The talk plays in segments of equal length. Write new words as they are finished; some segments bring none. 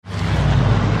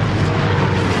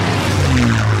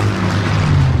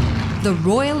The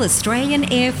Royal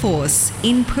Australian Air Force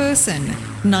in person,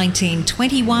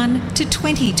 1921 to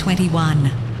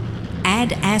 2021.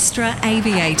 Ad Astra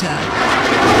Aviator.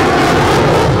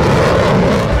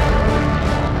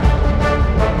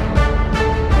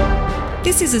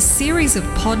 This is a series of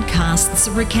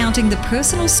podcasts recounting the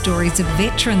personal stories of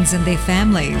veterans and their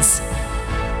families.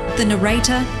 The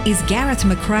narrator is Gareth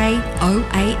McRae,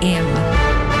 OAM.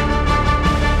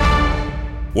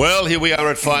 Well, here we are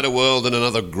at Fighter World and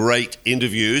another great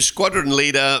interview. Squadron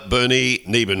leader Bernie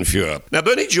Nebenfuhr. Now,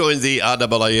 Bernie joined the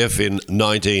RAAF in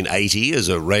 1980 as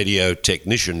a radio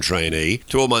technician trainee.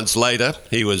 12 months later,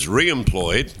 he was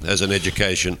re-employed as an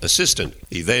education assistant.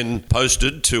 He then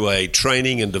posted to a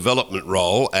training and development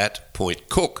role at Point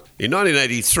Cook. In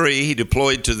 1983, he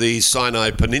deployed to the Sinai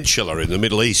Peninsula in the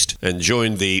Middle East and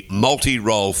joined the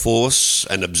Multi-Role Force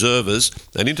and Observers,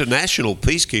 an international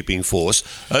peacekeeping force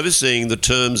overseeing the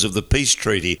terms of the peace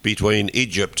treaty between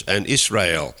Egypt and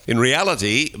Israel. In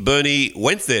reality, Bernie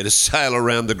went there to sail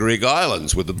around the Greek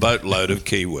islands with a boatload of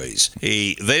Kiwis.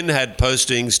 He then had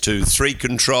postings to 3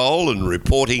 Control and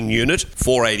Reporting Unit,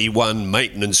 481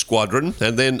 Maintenance Squadron,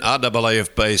 and then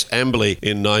RAAF Base Amberley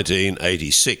in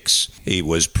 1986. He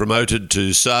was promoted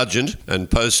to Sergeant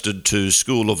and posted to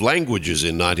School of Languages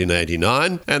in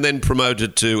 1989 and then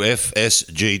promoted to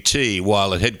FSGT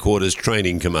while at Headquarters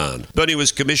Training Command. Bernie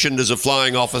was commissioned as a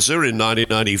flying officer in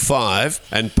 1995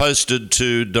 and posted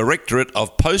to Directorate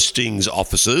of Postings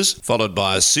Officers, followed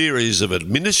by a series of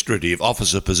administrative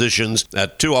officer positions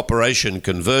at 2 Operation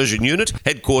Conversion Unit,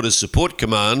 Headquarters Support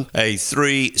Command, a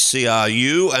 3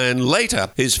 CRU, and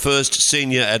later his first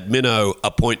senior admino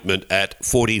appointment at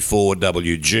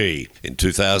 44WG. In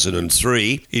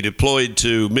 2003, he deployed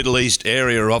to Middle East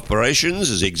Area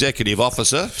Operations as Executive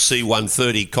Officer,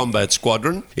 C130 Combat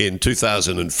Squadron. In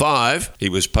 2005, he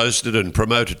was posted and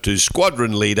promoted to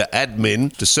Squadron Leader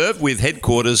Admin to serve with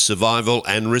Headquarters Survival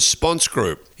and Response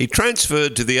Group. He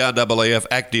transferred to the RAAF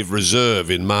Active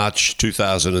Reserve in March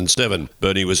 2007.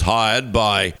 Bernie was hired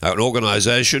by an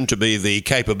organisation to be the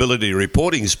Capability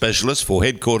Reporting Specialist for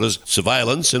Headquarters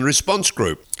Surveillance and Response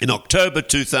Group. In October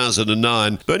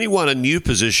 2009, Bernie won a new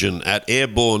position at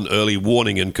Airborne Early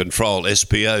Warning and Control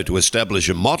SPO to establish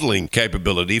a modelling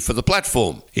capability for the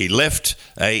platform. He left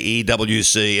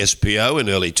AEWC SPO in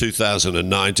early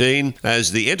 2019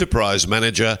 as the Enterprise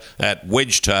Manager at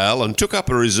Wedgetail and took up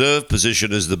a reserve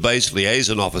position as the Base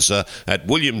Liaison Officer at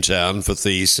Williamtown for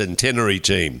the Centenary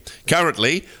Team.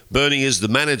 Currently, Bernie is the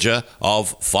manager of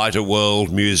Fighter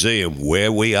World Museum,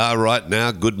 where we are right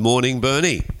now. Good morning,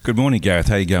 Bernie. Good morning, Gareth.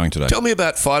 How are you going today? Tell me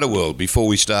about Fighter World before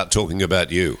we start talking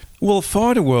about you. Well,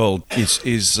 Fighter World is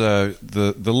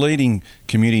the leading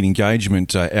community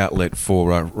engagement outlet for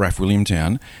RAAF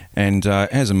Williamtown, and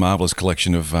has a marvellous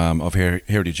collection of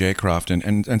heritage aircraft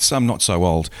and some not so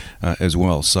old as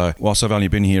well. So whilst I've only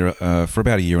been here for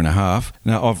about a year and a half,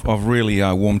 now I've really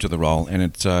warmed to the role, and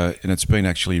it's been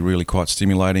actually really quite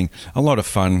stimulating, a lot of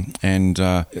fun, and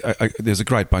there's a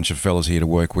great bunch of fellas here to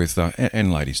work with,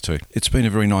 and ladies too. It's been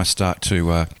a very nice start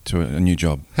to a new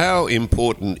job. How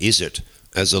important is it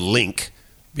as a link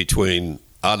between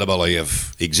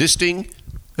RAAF existing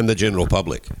and the general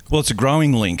public? Well, it's a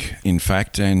growing link, in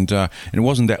fact, and it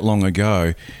wasn't that long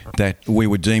ago that we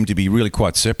were deemed to be really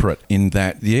quite separate, in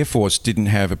that the Air Force didn't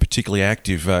have a particularly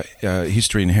active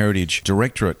History and Heritage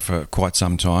Directorate for quite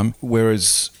some time,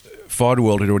 whereas Fighter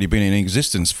World had already been in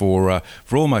existence for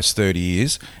almost 30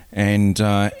 years and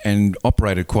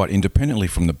operated quite independently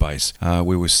from the base.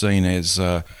 We were seen as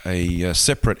a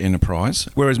separate enterprise,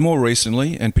 whereas more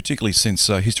recently, and particularly since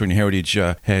History and Heritage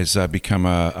has become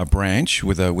a branch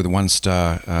with a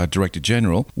 1-star Director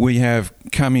General, we have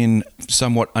come in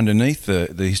somewhat underneath the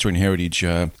History and Heritage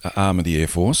arm of the Air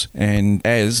Force, and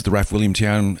as the RAAF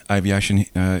Williamtown Aviation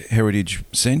Heritage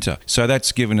Centre. So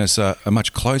that's given us a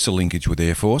much closer linkage with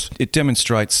Air Force. It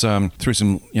demonstrates through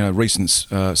some recent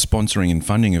sponsoring and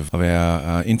funding of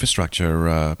our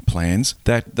infrastructure plans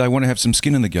that they want to have some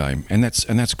skin in the game, and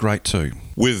that's great too.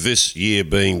 With this year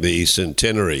being the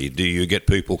centenary, do you get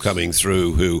people coming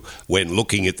through who, when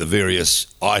looking at the various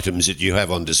items that you have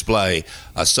on display,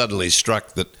 are suddenly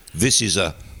struck that this is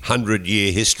a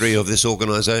 100-year history of this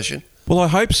organisation? Well, I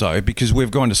hope so, because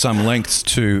we've gone to some lengths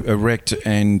to erect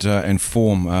and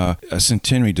form a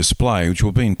centenary display, which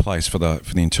will be in place for the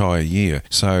entire year.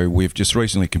 So we've just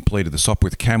recently completed the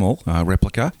Sopwith Camel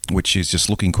replica, which is just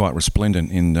looking quite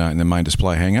resplendent in the main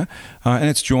display hangar, and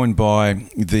it's joined by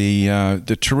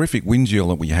the terrific Windgill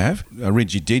that we have, a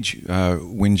Ridgy-Didge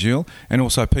Windgill, and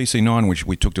also PC9, which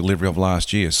we took delivery of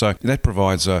last year. So that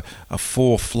provides a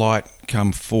 4-flight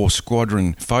come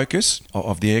 4-squadron focus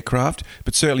of the aircraft,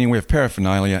 but certainly we have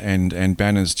paraphernalia and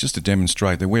banners just to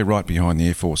demonstrate that we're right behind the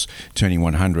Air Force turning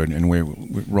 100, and we're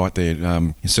right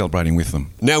there celebrating with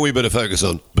them. Now we better focus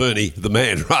on Bernie, the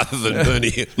man, rather than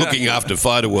Bernie looking after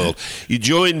Fighter World. You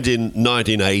joined in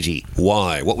 1980.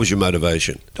 Why? What was your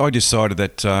motivation? I decided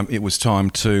that it was time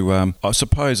to, I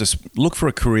suppose, look for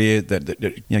a career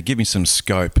that give me some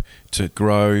scope to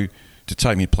grow, to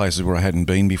take me places where I hadn't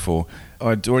been before.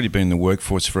 I'd already been in the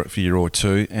workforce for a year or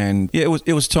two, and it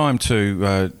was time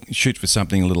to shoot for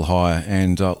something a little higher.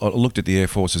 And I looked at the Air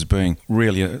Force as being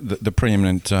really the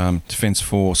preeminent Defence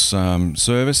Force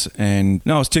service. And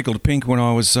I was tickled pink when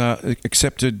I was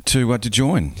accepted to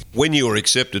join. When you were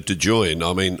accepted to join,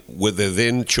 I mean, were there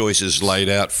then choices laid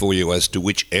out for you as to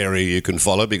which area you can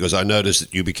follow? Because I noticed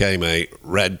that you became a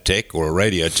rad tech or a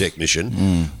radio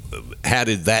technician. How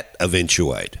did that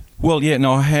eventuate? Well, yeah,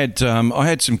 no, I had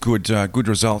some good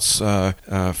results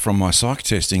from my psych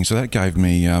testing, so that gave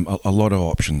me a lot of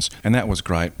options, and that was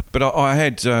great. But I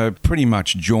had pretty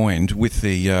much joined with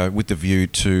the view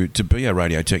to be a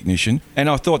radio technician, and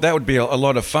I thought that would be a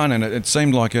lot of fun, and it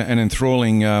seemed like an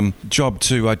enthralling job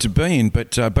to be in.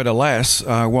 But alas,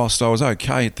 whilst I was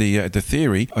okay at the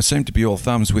theory, I seemed to be all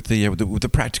thumbs with the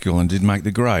practical and didn't make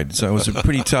the grade. So it was a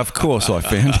pretty tough course, I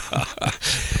found.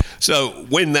 So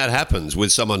when that happens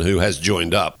with someone who has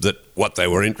joined up, that what they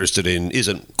were interested in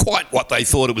isn't quite what they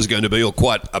thought it was going to be or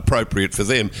quite appropriate for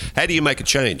them, how do you make a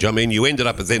change? I mean, you ended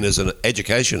up then as an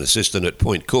education assistant at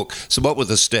Point Cook. So what were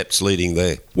the steps leading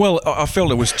there? Well, I felt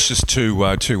it was just too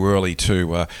early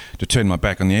to turn my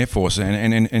back on the Air Force,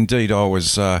 and indeed I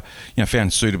was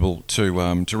found suitable to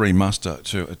remuster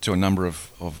to a number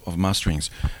of musterings.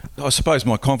 I suppose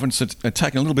my confidence had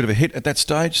taken a little bit of a hit at that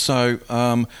stage, so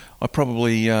I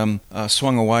probably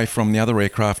swung away from the other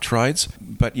aircraft trades.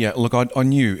 But yeah, look, I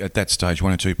knew at that stage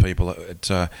one or two people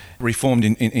had reformed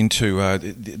into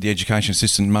the education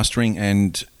assistant mustering,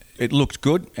 and it looked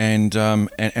good, and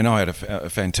I had a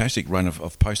fantastic run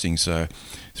of postings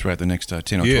throughout the next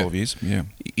 10 or 12 years. Yeah.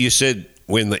 You said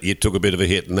when you took a bit of a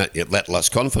hit and that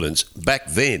lost confidence. Back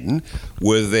then,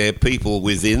 were there people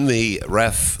within the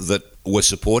RAAF that were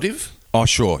supportive? Oh,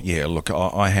 sure. Yeah, look,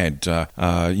 I had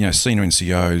senior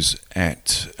NCOs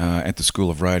at the School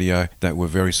of Radio that were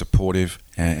very supportive.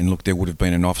 And look, there would have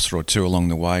been an officer or two along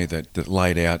the way that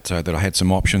laid out that I had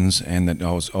some options, and that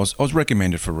I was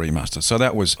recommended for remuster. So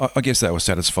that was, I guess, that was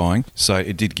satisfying. So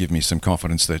it did give me some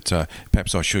confidence that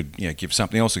perhaps I should give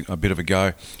something else a bit of a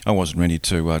go. I wasn't ready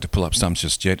to pull up stumps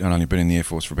just yet. I'd only been in the Air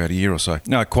Force for about a year or so.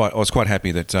 I was quite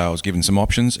happy that I was given some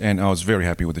options, and I was very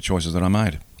happy with the choices that I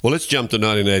made. Well, let's jump to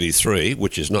 1983,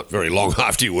 which is not very long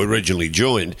after you originally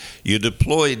joined. You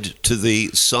deployed to the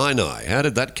SINAI. How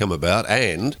did that come about,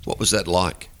 and what was that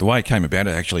like? The way it came about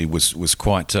actually was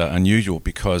quite unusual,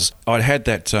 because I'd had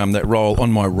that role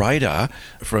on my radar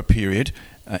for a period,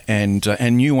 and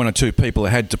knew one or two people that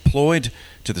had deployed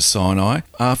to the SINAI,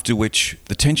 after which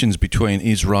the tensions between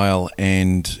Israel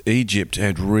and Egypt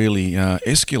had really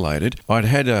escalated. I'd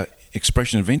had a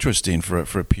expression of interest in for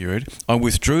a period. I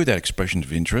withdrew that expression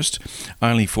of interest,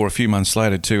 only for a few months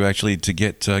later to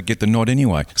get the nod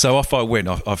anyway. So off I went.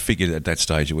 I figured at that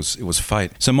stage it was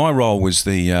fate. So my role was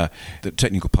the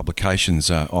technical publications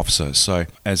officer. So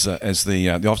as the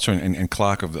officer and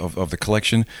clerk of the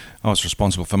collection, I was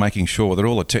responsible for making sure that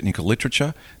all the technical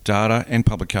literature, data, and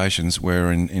publications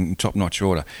were in top-notch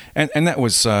order. And that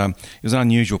was it was an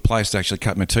unusual place to actually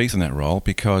cut my teeth in that role,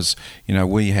 because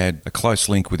we had a close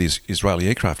link with Israeli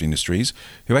aircraft industries,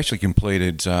 who actually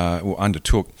completed or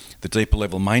undertook the deeper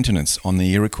level maintenance on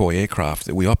the Iroquois aircraft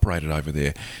that we operated over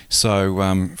there. So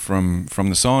from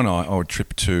the SINAI, I would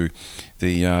trip to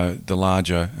the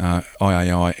larger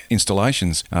IAI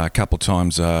installations a couple of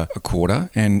times a quarter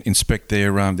and inspect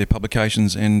their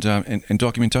publications and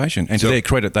documentation. And to their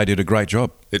credit, they did a great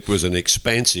job. It was an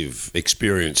expansive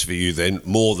experience for you then,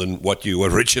 more than what you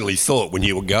originally thought when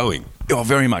you were going. Oh,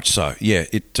 very much so. Yeah,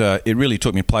 it really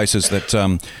took me places that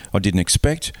I didn't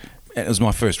expect. It was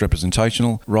my first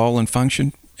representational role and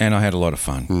function, and I had a lot of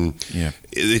fun. Yeah,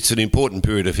 it's an important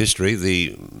period of history,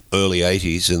 the early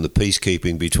 80s, and the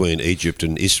peacekeeping between Egypt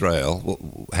and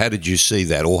Israel. How did you see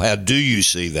that, or how do you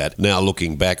see that now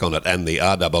looking back on it, and the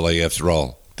RAAF's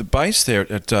role? The base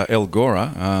there at El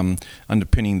Gora,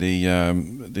 underpinning the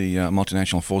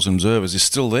multinational force observers, is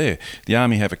still there. The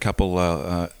Army have a couple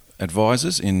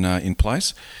advisors in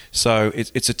place. So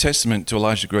it's a testament to a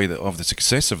large degree of the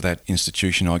success of that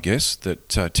institution, I guess, that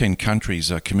 10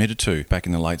 countries are committed to back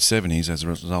in the late 70s as a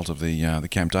result of the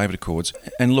Camp David Accords.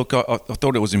 And look, I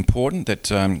thought it was important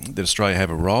that Australia have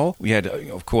a role. We had,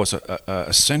 of course,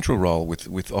 a central role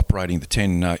with operating the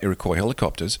 10 Iroquois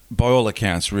helicopters. By all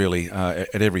accounts, really,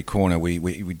 at every corner,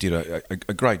 we did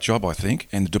a great job, I think,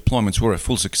 and the deployments were a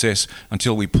full success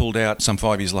until we pulled out some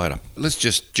 5 years later. Let's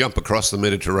just jump across the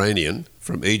Mediterranean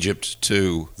from Egypt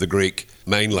to the Greek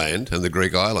mainland and the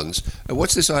Greek islands.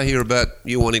 What's this I hear about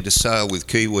you wanting to sail with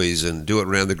Kiwis and do it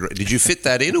around the... Did you fit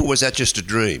that in, or was that just a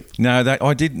dream? No,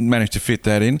 I did manage to fit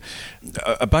that in.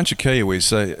 A bunch of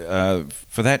Kiwis.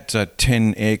 For that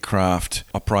 10 aircraft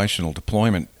operational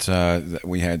deployment that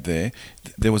we had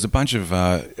there was a bunch of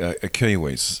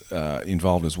Kiwis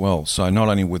involved as well. So not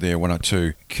only were there 1 or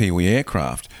 2 Kiwi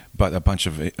aircraft, but a bunch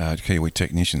of Kiwi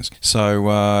technicians. So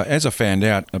as I found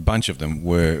out, a bunch of them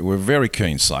were very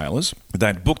keen sailors.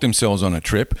 They'd booked themselves on a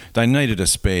trip. They needed a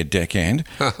spare deckhand,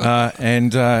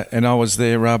 and I was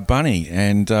their bunny.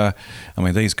 And I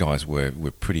mean, these guys were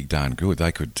pretty darn good.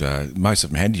 They could most of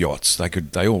them had yachts.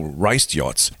 They all raced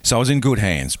yachts. So I was in good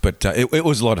hands. But it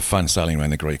was a lot of fun sailing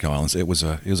around the Greek islands. It was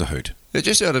a hoot.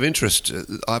 Just out of interest,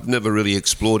 I've never really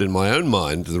explored in my own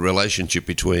mind the relationship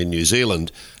between New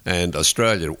Zealand and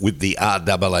Australia with the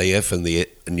RAAF and the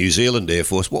New Zealand Air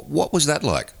Force. What was that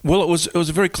like? Well, it was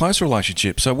a very close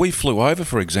relationship. So we flew over,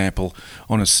 for example,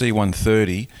 on a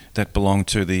C130 that belonged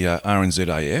to the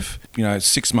RNZAF.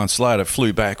 6 months later,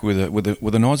 flew back with an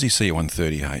Aussie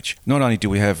C130H. Not only do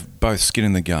we have both skin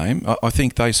in the game, I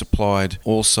think they supplied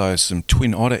also some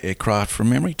Twin Otter aircraft from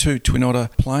memory, 2 Twin Otter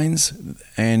planes,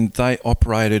 and they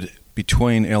operated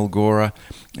between El Gora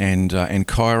and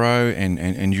Cairo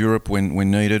and Europe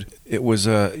when needed. It was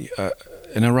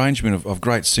an arrangement of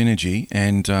great synergy,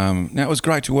 and now it was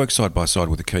great to work side by side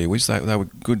with the Kiwis. They were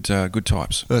good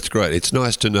types. That's great. It's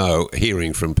nice to know,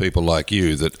 hearing from people like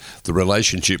you, that the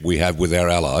relationship we have with our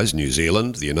allies, New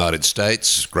Zealand, the United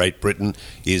States, Great Britain,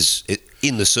 is,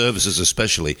 in the services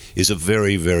especially, is a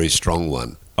very, very strong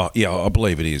one. Oh, yeah, I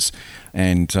believe it is.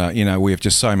 And, we have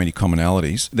just so many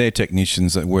commonalities. Their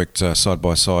technicians that worked side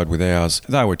by side with ours,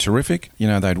 they were terrific. They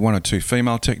had 1 or 2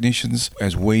 female technicians,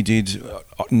 as we did.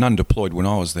 None deployed when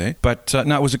I was there. But,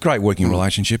 no, it was a great working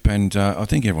relationship, and I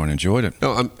think everyone enjoyed it.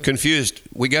 No, I'm confused.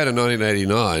 We go to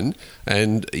 1989,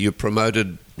 and you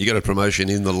got a promotion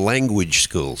in the language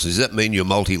schools. Does that mean you're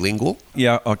multilingual?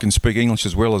 Yeah, I can speak English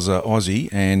as well as Aussie,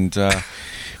 and...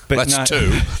 But That's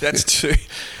two. That's 2.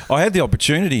 I had the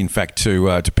opportunity, in fact,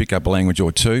 to pick up a language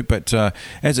or 2, but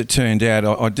as it turned out,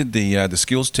 I did the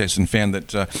skills test and found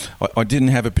that I didn't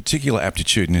have a particular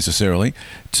aptitude necessarily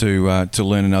to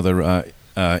learn another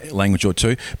language or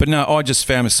 2. But no, I just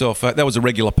found myself, that was a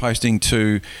regular posting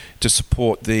to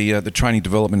support the training,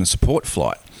 development and support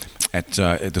flight at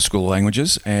the School of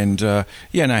Languages, and I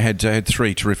had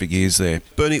 3 terrific years there.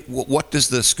 Bernie, what does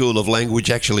the School of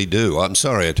Language actually do? I'm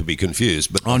sorry to be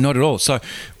confused, but... Oh, not at all. So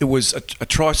it was a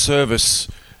tri-service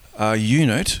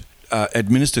unit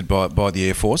administered by the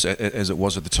Air Force, as it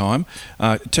was at the time,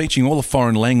 teaching all the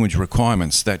foreign language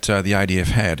requirements that the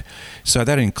ADF had. So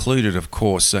that included, of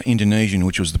course, Indonesian,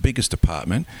 which was the biggest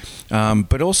department,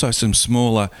 but also some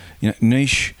smaller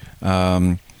niche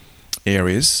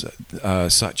areas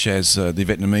such as the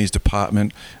Vietnamese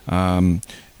department,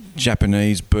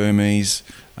 Japanese, Burmese,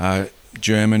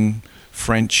 German,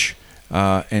 French,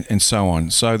 and so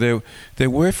on. So there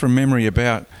were, from memory,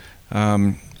 about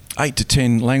 8 to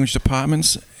 10 language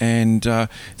departments, and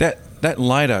that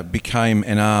later became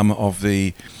an arm of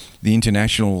the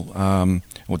international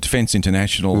or Defence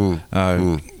International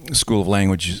School of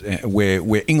Language,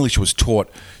 where English was taught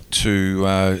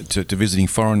to visiting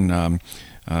foreign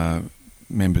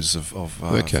members of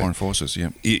foreign forces. Yeah,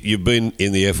 you've been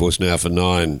in the Air Force now for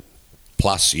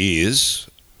 9+ years.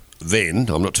 Then,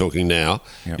 I'm not talking now,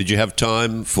 Yep. Did you have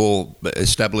time for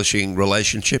establishing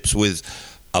relationships with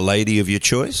a lady of your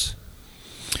choice?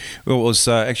 Well, it was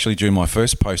actually during my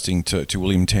first posting to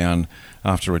Williamtown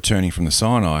after returning from the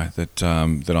SINAI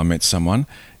that I met someone,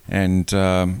 and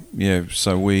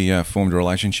so we formed a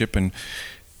relationship, and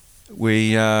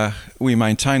we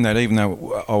maintained that even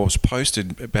though I was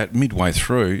posted about midway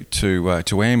through to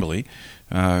Amberley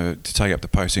to take up the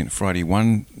posting at Friday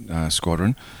 1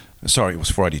 Squadron. Sorry, it was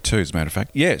Friday 2, as a matter of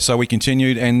fact. Yeah, so we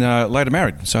continued and later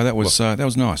married. So that was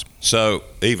nice. So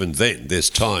even then, there's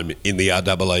time in the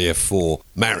RAAF for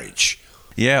marriage.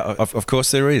 Yeah, of course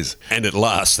there is. And it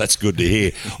lasts. That's good to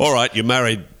hear. All right, you're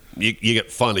married you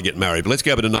finally get married. But let's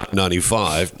go back to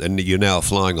 1995, and you're now a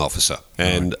flying officer.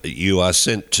 And you are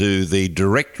sent to the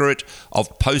Directorate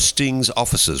of Postings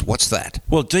Officers. What's that?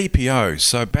 Well, DPO.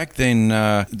 So back then,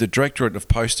 the Directorate of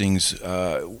Postings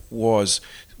was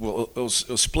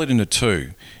split into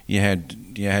two. You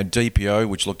had DPO,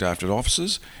 which looked after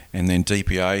officers, and then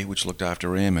DPA, which looked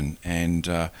after airmen. And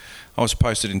I was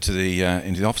posted into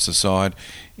the officer side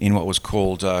in what was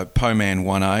called POMAN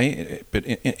 1A, but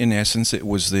in essence it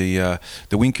was the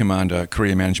Wing Commander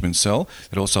Career Management Cell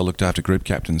that also looked after group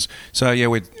captains. So yeah,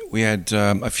 we had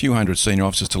a few hundred senior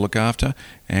officers to look after,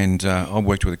 and I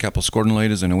worked with a couple of squadron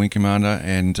leaders and a wing commander,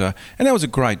 and that was a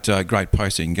great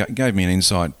posting. Gave me an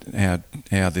insight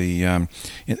how the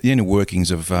inner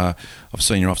workings of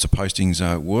senior officer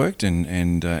postings worked,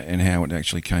 and how it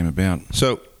actually came about.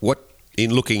 So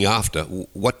in looking after,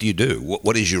 what do you do?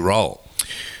 What is your role?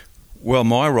 Well,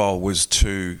 my role was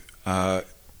to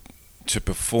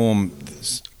perform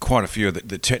quite a few of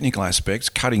the technical aspects,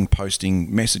 cutting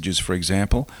posting messages, for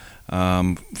example,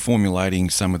 formulating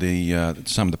some of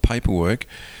the paperwork,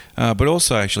 but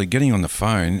also actually getting on the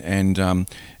phone and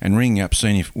ringing up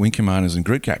senior wing commanders and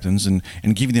group captains and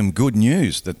giving them good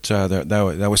news that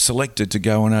they were selected to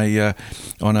go on a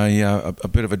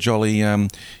bit of a jolly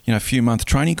few month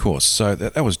training course. So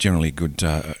that was generally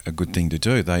a good thing to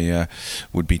do. They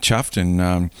would be chuffed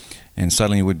and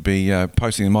suddenly would be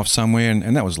posting them off somewhere,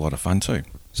 and that was a lot of fun too.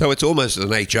 So it's almost an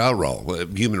HR role,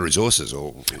 human resources,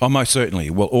 or most certainly.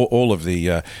 Well, all of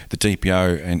the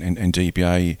DPO and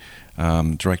DPA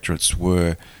directorates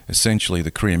were essentially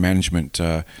the career management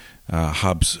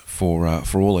hubs for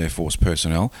all Air Force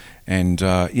personnel, and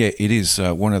it is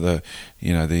one of the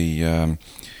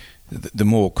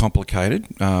more complicated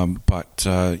but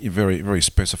very very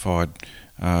specified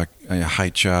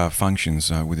HR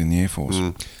functions within the Air Force.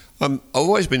 I've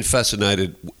always been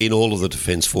fascinated in all of the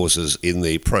Defence Forces in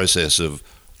the process of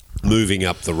moving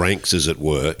up the ranks, as it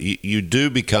were. You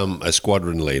do become a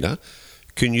squadron leader.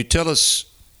 Can you tell us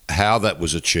how that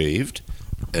was achieved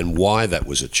and why that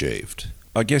was achieved?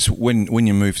 I guess when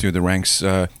you move through the ranks,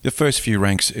 the first few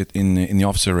ranks in the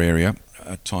officer area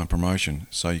are time promotion.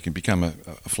 So you can become a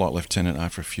flight lieutenant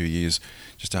after a few years,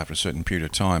 just after a certain period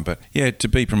of time. But yeah, to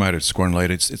be promoted to squadron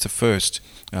leader, it's the first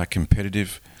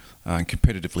competitively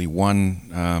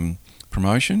won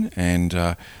promotion,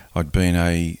 and I'd been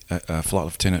a flight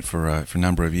lieutenant for a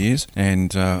number of years,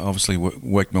 and obviously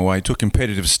worked my way to a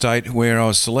competitive state where I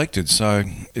was selected. So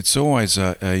it's always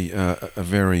a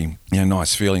very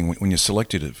nice feeling when you're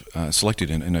selected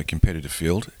in a competitive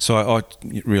field. So I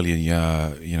really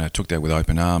took that with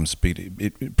open arms.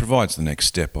 It provides the next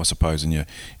step, I suppose, in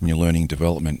your learning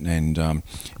development, and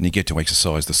you get to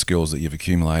exercise the skills that you've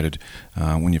accumulated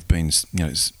when you've been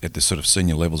at the sort of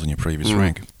senior levels in your previous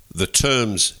rank. The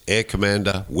terms Air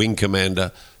Commander, Wing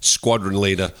Commander, Squadron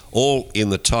Leader, all in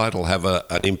the title have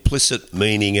an implicit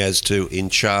meaning as to in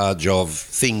charge of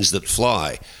things that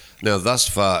fly. Now, thus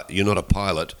far, you're not a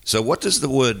pilot. So what does the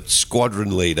word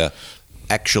Squadron Leader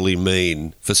actually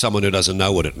mean for someone who doesn't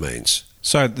know what it means?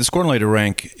 So the squadron leader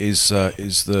rank is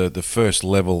the first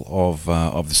level of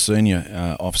the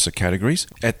senior officer categories.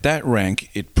 At that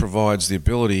rank, it provides the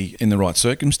ability, in the right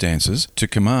circumstances, to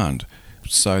command.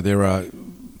 So there are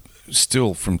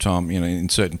still from time, in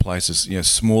certain places,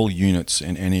 small units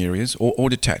and areas or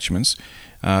detachments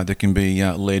that can be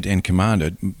led and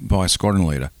commanded by a squadron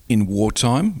leader. In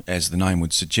wartime, as the name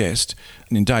would suggest,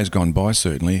 and in days gone by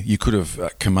certainly, you could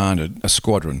have commanded a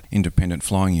squadron independent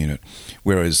flying unit,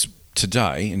 whereas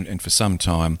today, and for some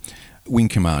time, wing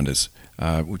commanders,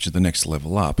 which is the next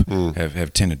level up,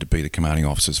 have tended to be the commanding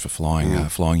officers for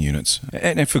flying units,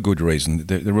 and for good reason.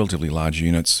 They're relatively large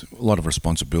units, a lot of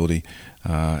responsibility,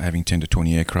 having 10 to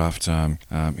 20 aircraft in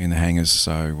the hangars.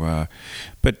 So,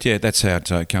 but yeah, that's how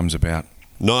it comes about.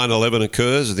 9/11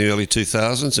 occurs in the early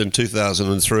 2000s. In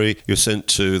 2003, you're sent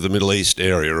to the Middle East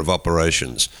area of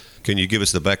operations. Can you give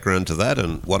us the background to that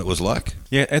and what it was like?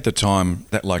 Yeah, at the time,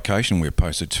 that location we were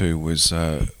posted to was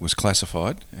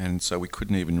classified, and so we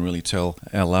couldn't even really tell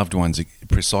our loved ones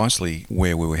precisely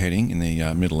where we were heading in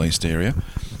the Middle East area.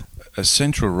 A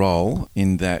central role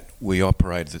in that we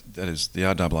operated, that is the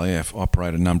RAAF,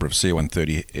 operated a number of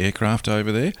C130 aircraft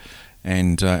over there,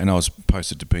 and I was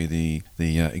posted to be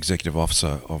the executive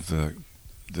officer of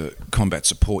the combat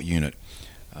support unit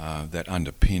that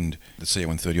underpinned the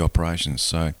C130 operations.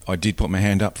 So I did put my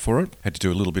hand up for it. Had to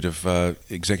do a little bit of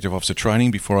executive officer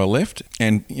training before I left,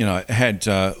 and had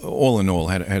all in all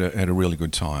had a really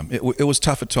good time. It was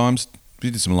tough at times. We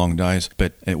did some long days,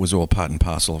 but it was all part and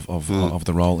parcel of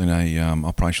the role in a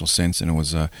operational sense, and it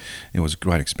was a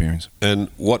great experience. And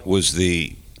what was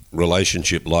the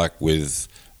relationship like with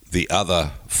the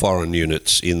other foreign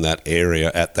units in that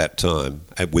area at that time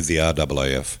with the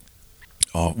RAAF?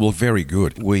 Oh, well, very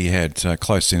good. We had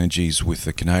close synergies with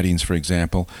the Canadians, for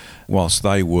example, whilst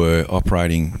they were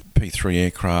operating P3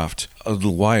 aircraft a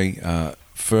little way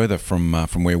further from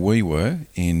where we were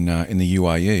in the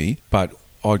UAE. But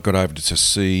I got over to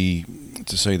see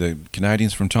the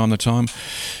Canadians from time to time.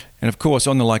 And of course,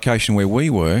 on the location where we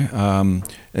were,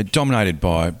 dominated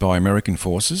by American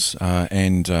forces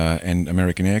and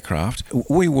American aircraft,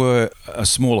 we were a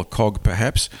smaller cog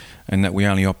perhaps, and that we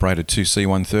only operated 2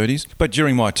 C130s. But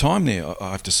during my time there,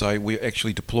 I have to say, we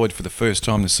actually deployed for the first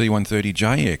time the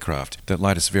C130J aircraft, the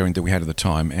latest variant that we had at the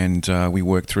time, and we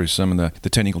worked through some of the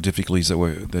technical difficulties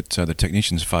that the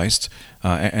technicians faced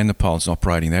and the pilots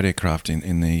operating that aircraft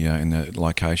in the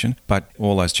location. But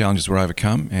all those challenges were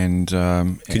overcome. And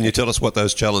can you tell us what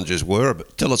those challenges were?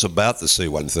 Tell us about the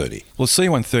C130. Well,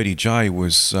 C130J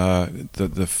was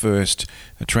the first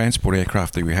transport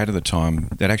aircraft that we had at the time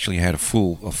that actually had a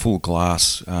full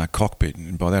glass cockpit,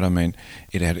 and by that I mean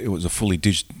it was a fully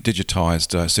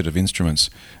digitized set of instruments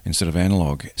instead of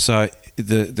analog. So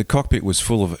the cockpit was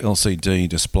full of LCD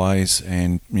displays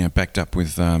and backed up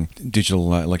with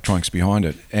digital electronics behind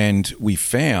it. And we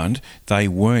found they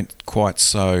weren't quite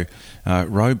so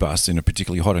robust in a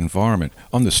particularly hot environment.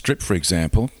 On the strip, for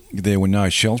example, there were no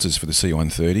shelters for the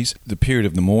C-130s. The period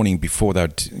of the morning before they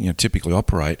would typically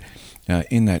operate,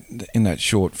 in that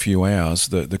short few hours,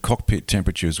 the cockpit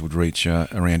temperatures would reach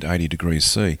around 80 degrees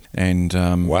C, and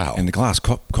wow. And the glass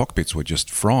cockpits were just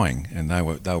frying, and they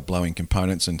were blowing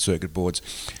components and circuit boards,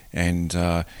 and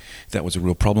that was a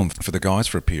real problem for the guys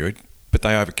for a period. But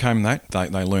they overcame that. They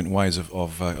learnt ways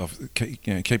of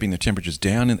keeping the temperatures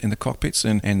down in the cockpits,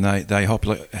 and they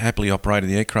happily operated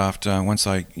the aircraft once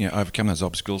they overcome those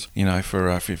obstacles. For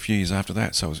a few years after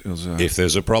that. So it was. If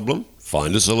there's a problem,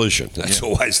 find a solution. That's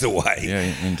always the way.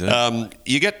 Yeah, indeed.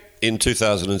 You get in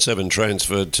 2007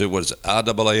 transferred to what is it,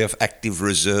 RAAF Active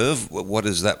Reserve. What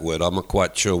is that word? I'm not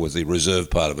quite sure with the reserve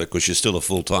part of it, because you're still a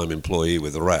full-time employee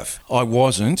with the RAAF. I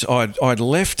wasn't. I'd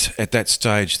left at that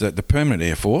stage the permanent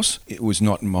Air Force. It was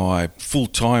not my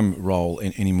full-time role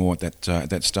anymore at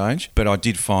that stage, but I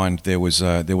did find there was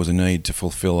a need to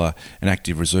fulfil an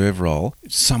active reserve role,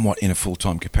 somewhat in a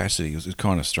full-time capacity. It was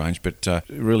kind of strange, but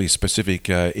really specific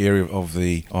area of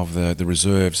the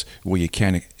reserves where you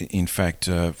can, in fact,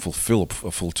 fulfill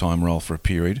a full-time role for a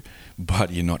period, but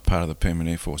you're not part of the permanent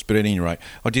Air Force. But at any rate,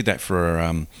 I did that for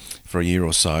a year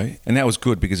or so, and that was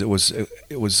good because it was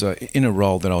in a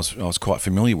role that I was quite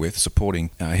familiar with, supporting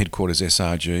headquarters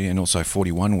SRG and also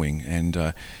 41 Wing,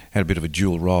 and had a bit of a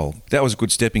dual role. That was a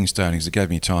good stepping stone because it gave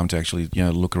me time to actually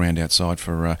look around outside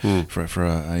for a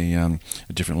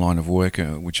different line of work,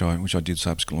 which I did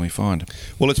subsequently find.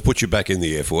 Well, let's put you back in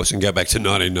the Air Force and go back to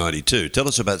 1992. Tell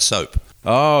us about SOAP.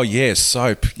 Oh yes,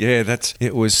 SOAP. Yeah,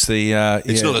 it was the.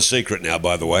 It's not a secret now,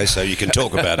 by the way, so you can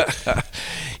talk about it.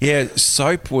 Yeah,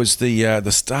 SOAP was the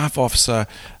Staff Officer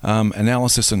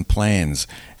Analysis and Plans.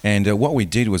 And what we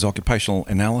did was occupational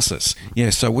analysis.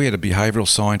 Yeah, so we had a behavioural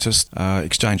scientist,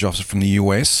 exchange officer from the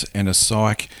US, and a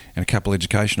psych and a couple of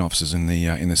education officers in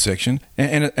the section.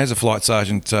 And as a flight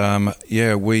sergeant,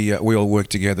 we all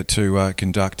worked together to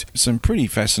conduct some pretty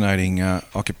fascinating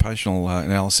occupational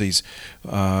analyses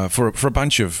for a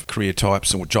bunch of career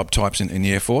types or job types in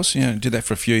the Air Force. Did that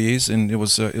for a few years, and it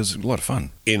was a lot of fun.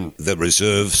 In the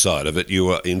reserve side of it, you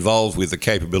were involved with the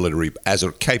capability as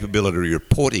a capability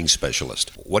reporting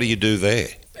specialist. What do you do there?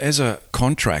 As a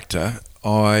contractor,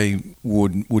 I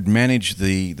would manage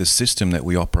the system that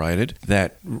we operated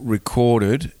that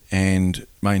recorded and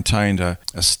maintained a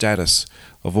status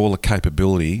of all the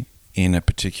capability in a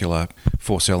particular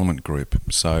force element group.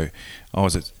 So I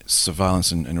was at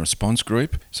surveillance and response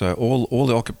group. So all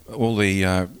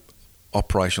the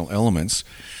operational elements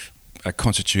are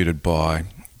constituted by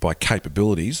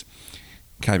capabilities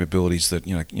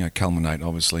that culminate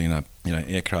obviously in a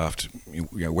aircraft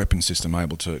weapon system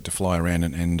able to fly around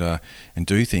and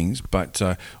do things, but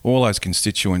all those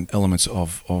constituent elements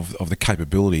of the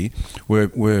capability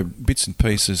were bits and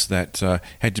pieces that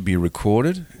had to be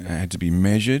recorded, had to be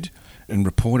measured and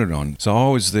reported on. So I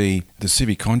was the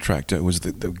civic contractor. It was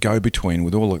the go-between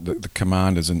with all the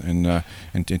commanders and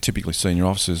typically senior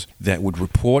officers that would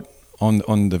report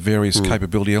on the various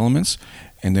capability elements,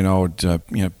 and then I would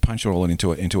punch it all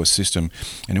into a system,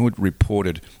 and it would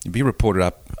be reported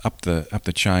up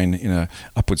the chain in a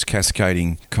upwards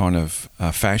cascading kind of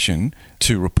fashion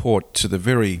to report to the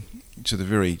very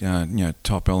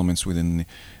top elements within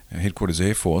Headquarters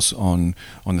Air Force on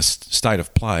the state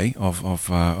of play of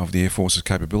the Air Force's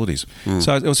capabilities.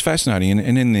 So it was fascinating.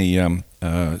 And in the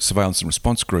surveillance and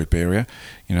response group area,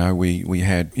 we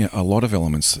had a lot of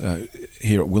elements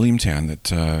here at Williamtown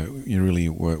that really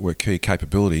were key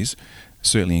capabilities.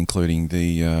 Certainly including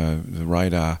the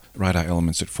radar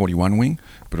elements at 41 Wing,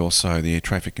 but also the air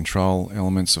traffic control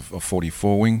elements of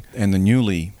 44 Wing, and the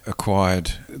newly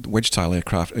acquired Wedgetail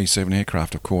aircraft, E-7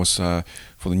 aircraft, of course,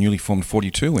 for the newly formed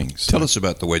 42 Wings. Tell us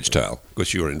about the Wedgetail,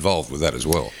 because you were involved with that as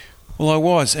well. Well, I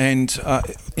was, and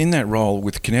in that role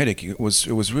with Kinetic, it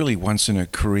was really once in a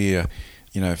career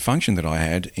function that I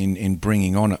had in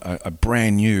bringing on a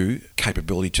brand new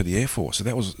capability to the Air Force. So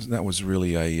that was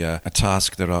really a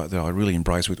task that I really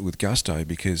embraced with gusto,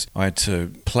 because I had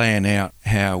to plan out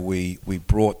how we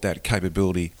brought that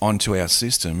capability onto our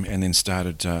system and then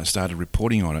started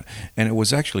reporting on it. And it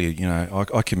was actually,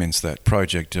 I commenced that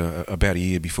project about a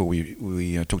year before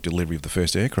we took delivery of the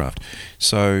first aircraft.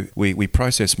 So we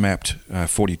process mapped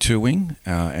 42 Wing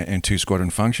and 2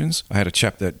 squadron functions. I had a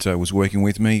chap that was working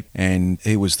with me, and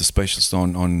he was the specialist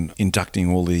on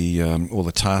inducting all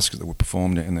the tasks that were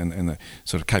performed and the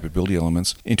sort of capability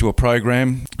elements into a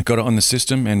program, got it on the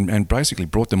system, and basically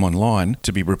brought them online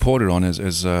to be reported on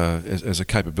as a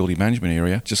capability management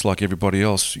area, just like everybody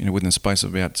else, within the space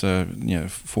of about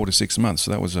 4 to 6 months.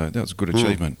 So that was a good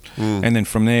achievement. And then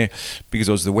from there, because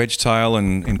I was the Wedgetail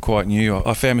and quite new,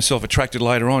 I found myself attracted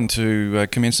later on to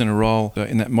commencing a role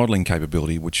in that modelling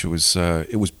capability, which was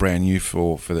brand new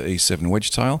for the E-7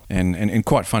 Wedgetail and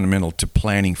quite fundamental to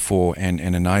planning for and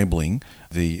enabling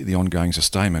the ongoing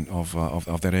sustainment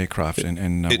of that aircraft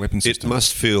and weapon system. It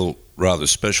must feel rather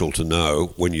special to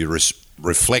know, when you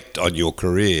reflect on your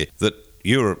career, that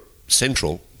you're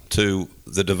central to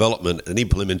the development and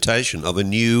implementation of a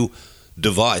new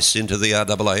device into the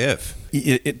RAAF.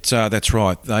 That's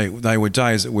right. They were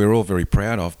days that we're all very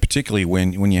proud of, particularly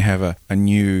when you have a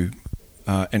new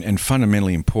and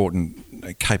fundamentally important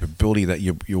capability that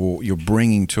you're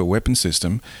bringing to a weapon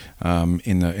system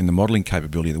in the modelling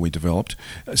capability that we developed,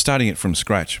 starting it from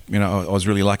scratch. I was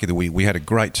really lucky that we had a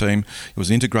great team. It was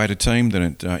an integrated team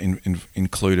that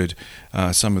included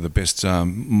some of the best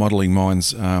modelling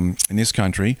minds in this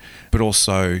country, but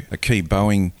also a key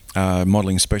Boeing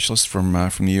modelling specialist from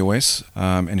the US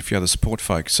and a few other support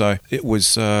folks. So it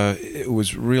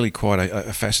was really quite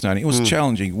a fascinating. It was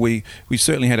challenging. We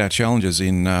certainly had our challenges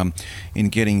in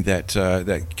getting that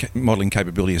modelling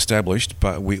capability established,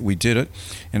 but we did it,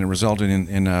 and it resulted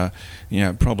in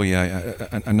probably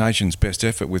a nation's best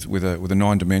effort with a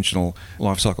 9-dimensional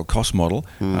life cycle cost model,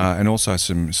 and also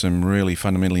some really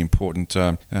fundamentally important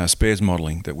spares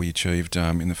modelling that we achieved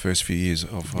in the first few years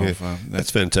of that.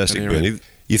 That's fantastic, Bernie.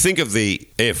 You think of the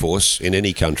Air Force in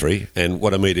any country, and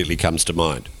what immediately comes to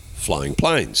mind? Flying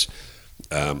planes.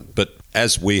 But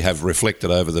as we have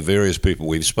reflected over the various people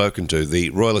we've spoken to, the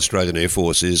Royal Australian Air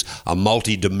Force is a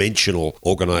multi-dimensional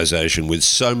organisation with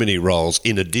so many roles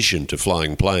in addition to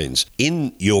flying planes.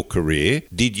 In your career,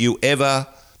 did you ever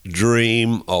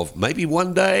dream of maybe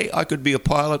one day I could be a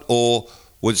pilot, or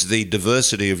was the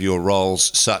diversity of your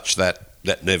roles such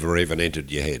that never even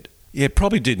entered your head? Yeah,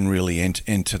 probably didn't really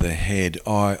enter the head.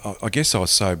 I guess I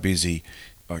was so busy,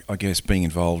 being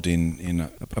involved in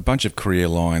a bunch of career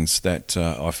lines that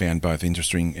I found both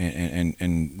interesting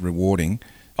and rewarding.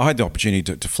 I had the opportunity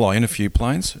to fly in a few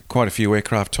planes, quite a few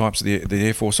aircraft types that the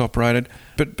Air Force operated,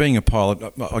 but being a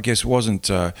pilot, I guess, wasn't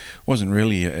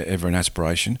really ever an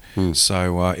aspiration.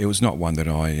 So it was not one that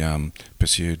I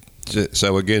pursued.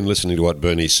 So again, listening to what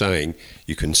Bernie's saying,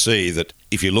 you can see that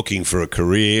if you're looking for a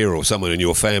career, or someone in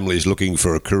your family is looking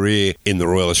for a career in the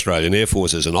Royal Australian Air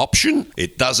Force as an option,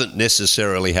 it doesn't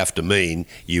necessarily have to mean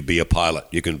you be a pilot.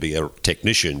 You can be a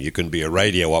technician, you can be a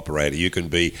radio operator, you can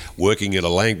be working at a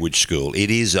language school.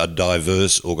 It is a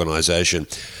diverse organisation.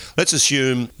 Let's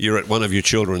assume you're at one of your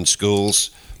children's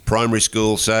schools, primary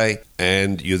school, say,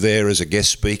 and you're there as a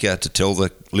guest speaker to tell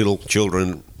the little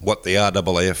children what the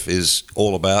RAAF is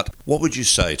all about. What would you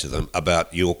say to them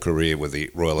about your career with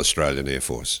the Royal Australian Air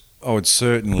Force? I would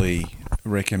certainly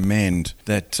recommend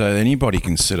that anybody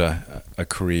consider a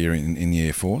career in the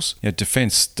Air Force.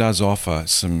 Defence does offer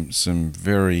some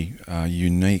very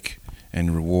unique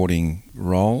and rewarding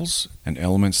roles and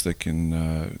elements that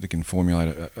can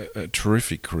formulate a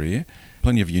terrific career.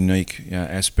 Plenty of unique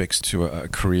aspects to a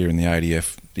career in the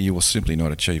ADF you will simply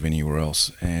not achieve anywhere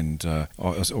else. And I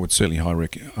would certainly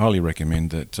highly recommend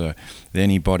that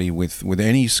anybody with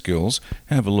any skills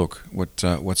have a look what's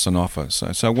on offer.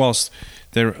 So whilst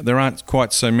there aren't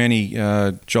quite so many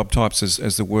job types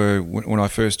as there were when I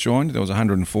first joined. There was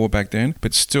 104 back then,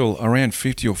 but still around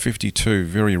 50 or 52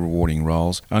 very rewarding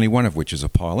roles, only one of which is a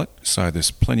pilot. So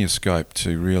there's plenty of scope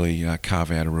to really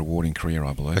carve out a rewarding career,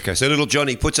 I believe. Okay, so little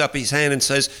Johnny puts up his hand and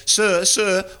says, Sir,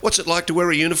 what's it like to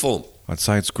wear a uniform? I'd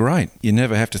say it's great. You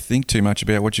never have to think too much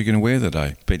about what you're going to wear that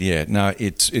day. But yeah, no,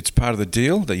 it's part of the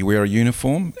deal that you wear a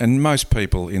uniform, and most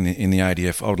people in the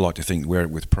ADF, I would like to think, wear it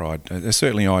with pride.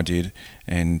 Certainly I did,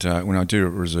 and when I do a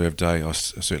reserve day, I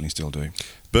certainly still do.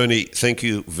 Bernie, thank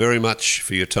you very much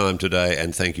for your time today,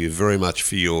 and thank you very much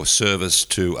for your service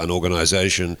to an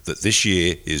organisation that this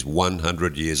year is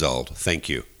 100 years old. Thank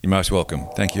you. You're most welcome.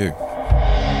 Thank you.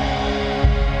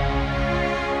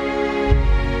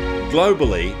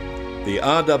 Globally, the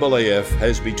RAAF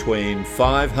has between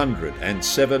 500 and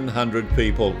 700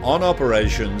 people on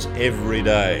operations every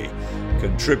day,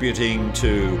 contributing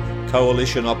to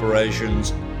coalition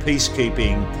operations,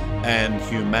 peacekeeping, and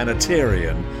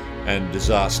humanitarian and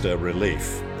disaster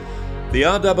relief. The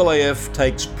RAAF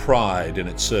takes pride in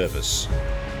its service.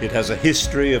 It has a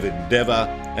history of endeavour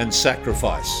and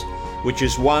sacrifice, which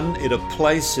has won it a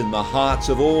place in the hearts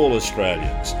of all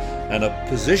Australians and a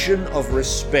position of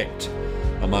respect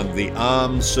among the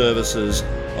armed services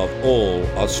of all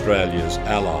Australia's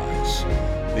allies.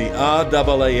 The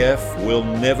RAAF will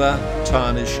never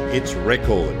tarnish its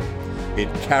record.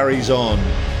 It carries on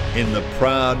in the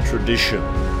proud tradition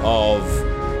of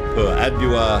Per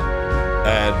Ardua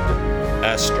ad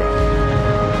Astra.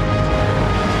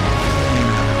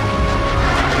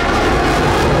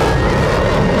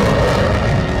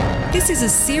 This is a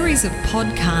series of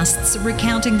podcasts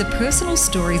recounting the personal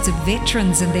stories of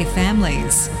veterans and their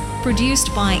families.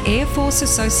 Produced by Air Force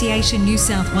Association New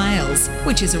South Wales,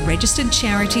 which is a registered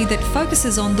charity that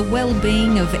focuses on the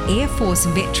well-being of Air Force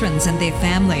veterans and their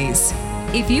families.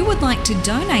 If you would like to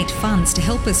donate funds to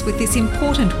help us with this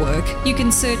important work, you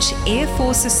can search Air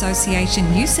Force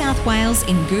Association New South Wales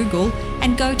in Google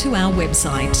and go to our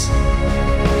website.